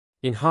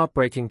In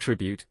heartbreaking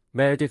tribute,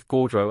 Meredith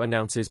Gaudreau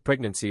announces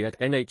pregnancy at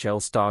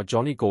NHL star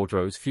Johnny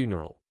Gaudreau's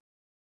funeral.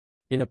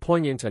 In a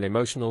poignant and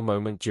emotional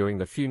moment during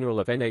the funeral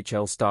of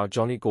NHL star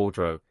Johnny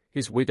Gaudreau,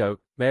 his widow,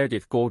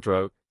 Meredith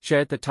Gaudreau,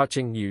 shared the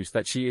touching news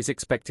that she is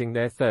expecting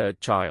their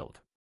third child.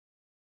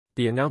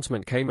 The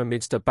announcement came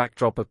amidst a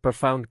backdrop of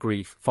profound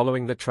grief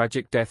following the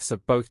tragic deaths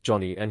of both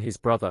Johnny and his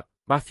brother,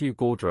 Matthew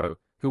Gaudreau,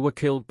 who were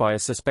killed by a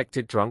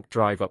suspected drunk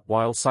driver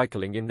while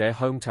cycling in their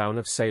hometown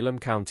of Salem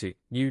County,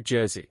 New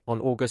Jersey, on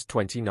August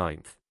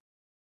 29.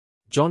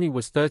 Johnny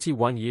was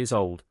 31 years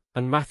old,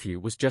 and Matthew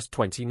was just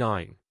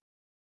 29.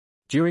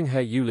 During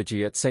her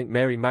eulogy at St.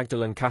 Mary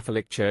Magdalene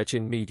Catholic Church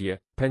in Media,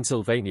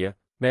 Pennsylvania,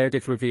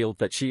 Meredith revealed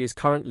that she is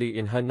currently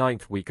in her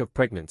 9th week of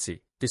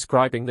pregnancy,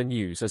 describing the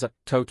news as a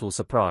total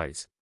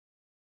surprise.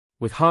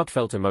 With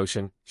heartfelt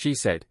emotion, she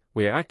said,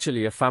 "We're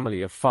actually a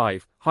family of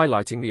 5,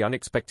 highlighting the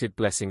unexpected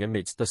blessing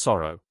amidst the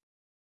sorrow."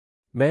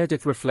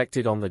 Meredith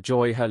reflected on the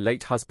joy her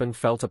late husband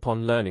felt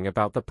upon learning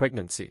about the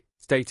pregnancy,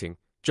 stating,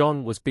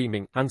 "John was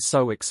beaming and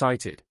so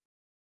excited."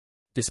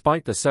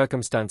 Despite the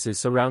circumstances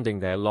surrounding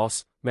their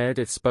loss,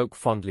 Meredith spoke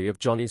fondly of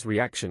Johnny's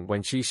reaction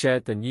when she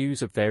shared the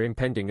news of their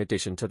impending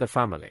addition to the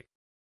family.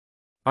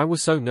 "I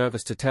was so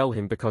nervous to tell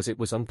him because it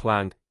was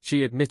unplanned,"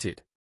 she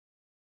admitted.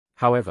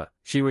 However,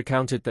 she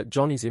recounted that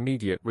Johnny's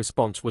immediate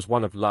response was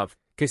one of love,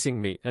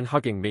 kissing me and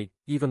hugging me,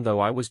 even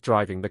though I was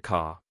driving the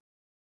car.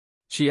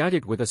 She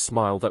added with a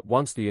smile that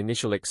once the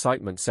initial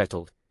excitement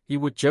settled, he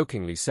would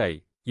jokingly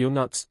say, "You're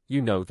nuts, you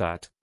know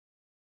that."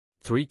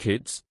 3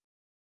 kids?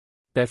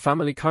 Their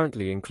family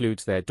currently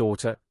includes their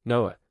daughter,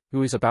 Noah,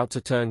 who is about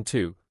to turn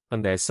 2,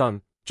 and their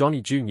son,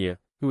 Johnny Jr.,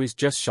 who is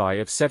just shy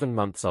of 7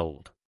 months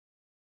old.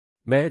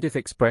 Meredith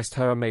expressed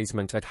her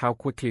amazement at how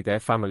quickly their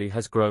family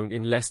has grown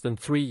in less than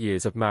 3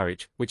 years of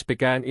marriage, which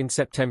began in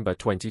September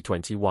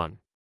 2021.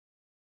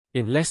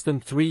 "In less than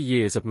 3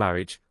 years of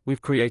marriage,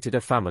 we've created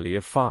a family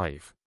of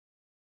 5.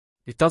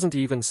 It doesn't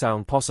even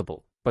sound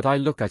possible, but I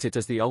look at it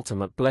as the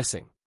ultimate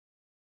blessing.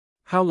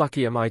 How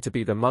lucky am I to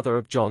be the mother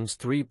of John's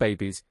 3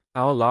 babies,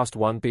 our last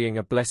one being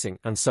a blessing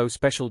and so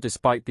special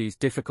despite these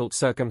difficult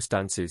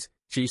circumstances,"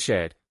 she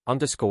shared,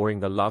 underscoring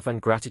the love and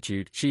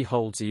gratitude she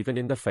holds even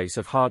in the face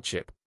of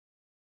hardship.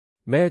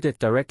 Meredith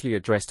directly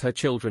addressed her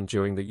children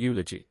during the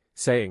eulogy,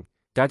 saying,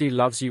 "Daddy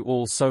loves you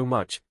all so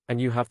much,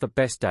 and you have the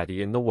best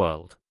daddy in the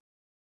world."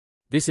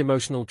 This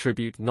emotional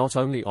tribute not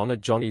only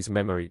honored Johnny's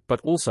memory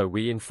but also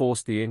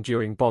reinforced the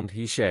enduring bond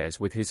he shares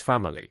with his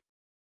family.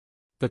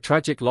 The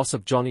tragic loss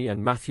of Johnny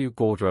and Matthew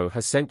Gaudreau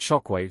has sent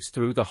shockwaves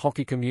through the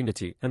hockey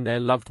community and their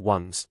loved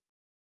ones.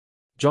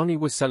 Johnny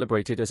was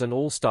celebrated as an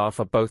all-star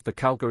for both the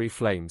Calgary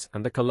Flames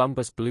and the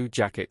Columbus Blue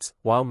Jackets,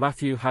 while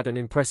Matthew had an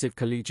impressive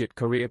collegiate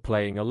career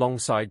playing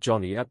alongside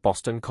Johnny at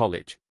Boston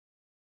College.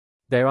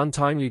 Their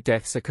untimely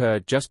deaths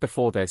occurred just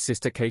before their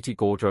sister Katie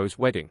Gaudreau's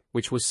wedding,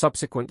 which was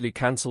subsequently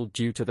cancelled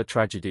due to the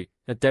tragedy,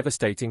 a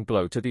devastating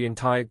blow to the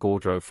entire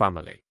Gaudreau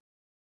family.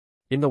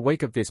 In the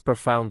wake of this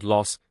profound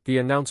loss, the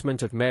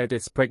announcement of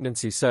Meredith's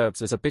pregnancy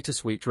serves as a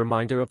bittersweet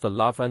reminder of the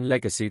love and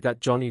legacy that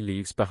Johnny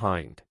leaves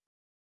behind.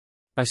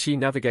 As she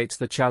navigates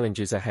the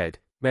challenges ahead,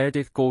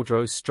 Meredith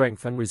Gaudreau's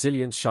strength and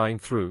resilience shine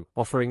through,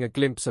 offering a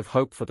glimpse of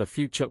hope for the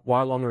future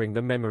while honoring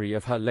the memory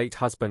of her late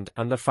husband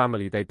and the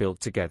family they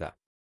built together.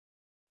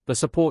 The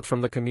support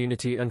from the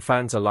community and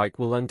fans alike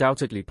will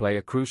undoubtedly play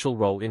a crucial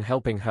role in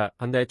helping her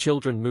and their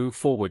children move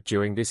forward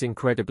during this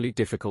incredibly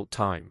difficult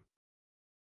time.